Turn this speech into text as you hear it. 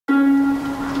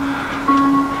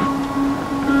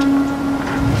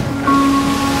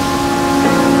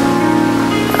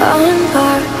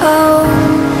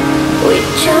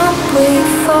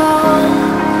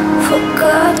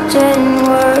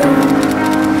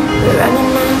Welcome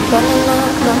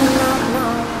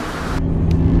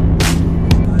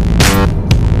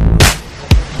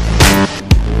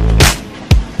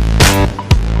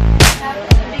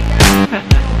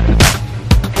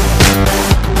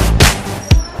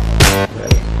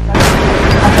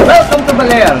to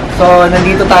Baler! So,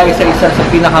 nandito tayo sa isa sa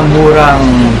pinakamurang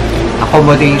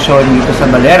accommodation dito sa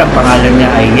Baler. Ang pangalan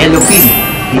niya ay Yellowfin.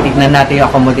 Titignan natin yung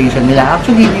accommodation nila.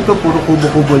 Actually, dito puro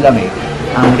kubo-kubo lang eh.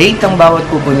 Ang rate ng bawat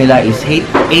kubo nila is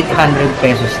 800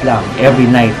 pesos lang every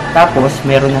night. Tapos,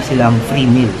 meron na silang free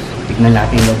meals. Tignan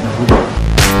natin yung loob ng kubo.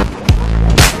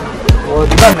 So,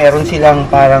 diba, meron silang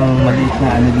parang maliit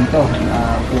na ano dito.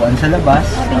 Upuan sa labas.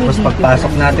 Tapos,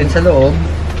 pagpasok natin sa loob,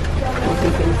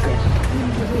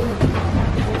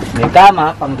 may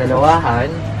kama, pang dalawahan,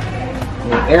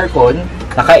 may aircon,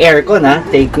 naka-aircon ha,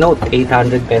 take note,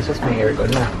 800 pesos may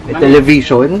aircon na. May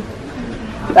television,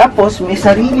 tapos may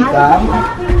sarili kang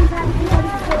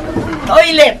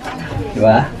toilet!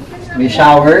 Diba? May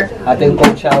shower, ating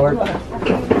cold shower pa.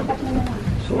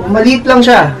 So, maliit lang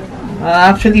siya.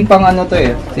 Actually, pang ano to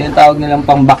eh, tinatawag nilang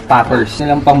pang backpackers.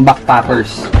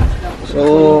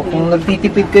 So, kung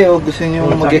nagtitipid kayo, gusto niyo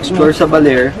mag-explore sa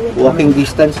Baler, walking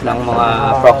distance lang,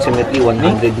 mga approximately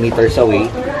 100 meters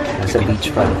away, nasa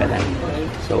beachfront ka na.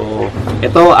 So,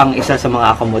 ito ang isa sa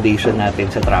mga accommodation natin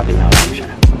sa Travel Now Asia.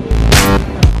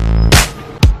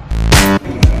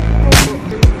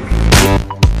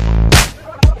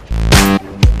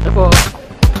 Ito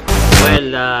well,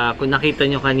 kung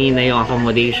nakita nyo kanina yung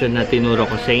accommodation na tinuro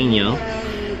ko sa inyo,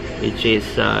 which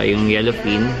is yung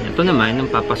Yellowfin. Ito naman, ang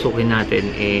papasukin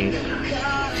natin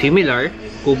similar,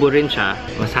 kubo rin siya,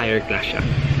 mas higher class siya.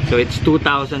 So it's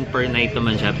 2,000 per night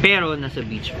naman siya, pero nasa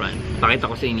beachfront. Pakita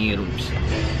ko sa inyo yung rooms.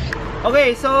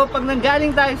 Okay, so pag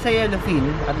nanggaling tayo sa Yellowfin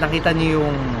at nakita niyo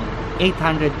yung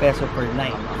 800 peso per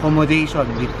night accommodation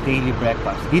with daily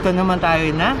breakfast, dito naman tayo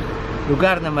na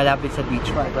lugar na malapit sa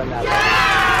beachfront.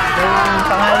 So, ang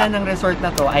pangalan ng resort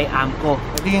na to ay Amco.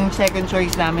 Ito yung second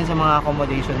choice namin sa mga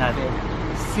accommodation natin.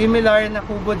 Similar na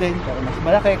kubo din, pero mas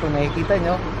malaki. Kung nakikita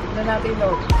nyo, na natin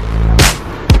loob.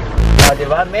 So,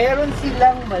 diba? Meron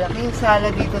silang malaking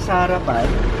sala dito sa harapan.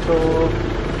 So,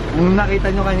 kung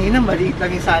nakita nyo kanina, maliit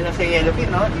lang yung sala sa Yellowfin,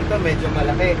 no? Dito medyo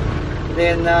malaki.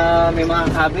 Then, may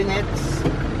mga cabinets.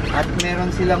 At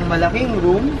meron silang malaking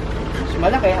room. Mas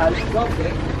malaki, halos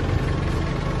double.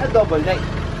 At double night.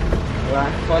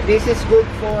 So this is good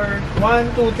for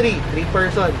 1, 2, 3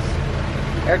 persons.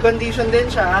 Air condition din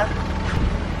siya.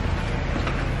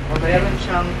 So, meron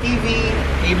siyang TV,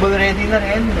 table ready na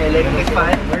rin, may electric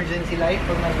fan, emergency light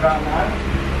kung nag-drama.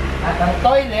 At ang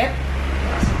toilet,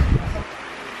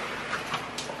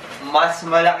 mas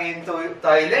malaki yung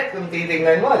toilet kung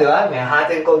titingnan mo, di ba? May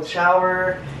hot and cold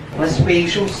shower, mas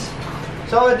spacious.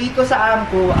 So dito sa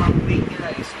Amco, ang rate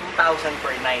nila is 2,000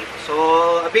 per night. So,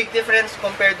 a big difference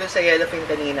compared to sa Yellowfin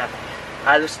kanina.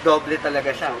 Halos doble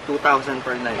talaga siya, 2,000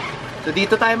 per night. So,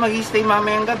 dito tayo mag-stay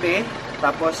mamayang gabi.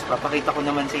 Tapos, papakita ko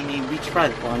naman sa inyo yung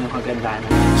beachfront kung anong kagandahan.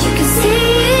 You can see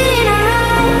it in our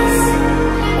eyes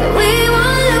that we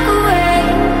won't look away.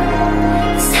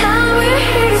 This time we're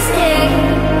here to stay.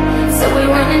 So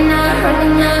we're running out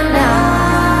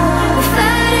now. We're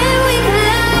fighting, we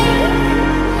collide,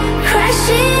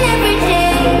 crashing every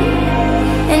day.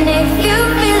 And if you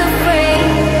feel afraid,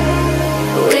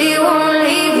 we won't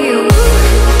leave you.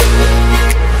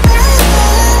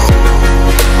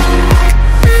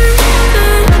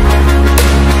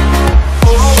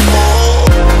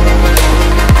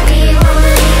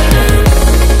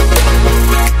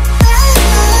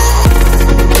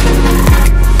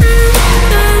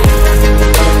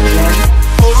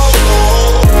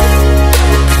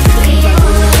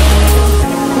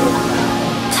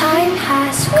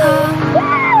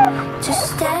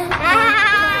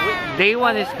 Day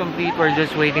 1 is complete. We're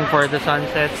just waiting for the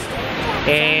sunsets.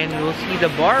 And we'll see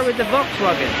the bar with the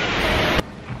Volkswagen.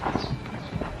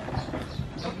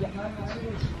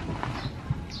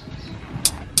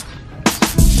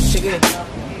 Sige.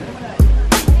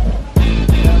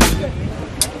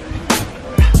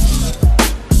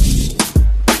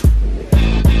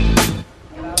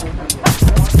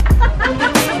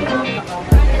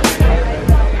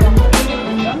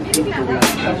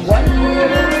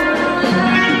 One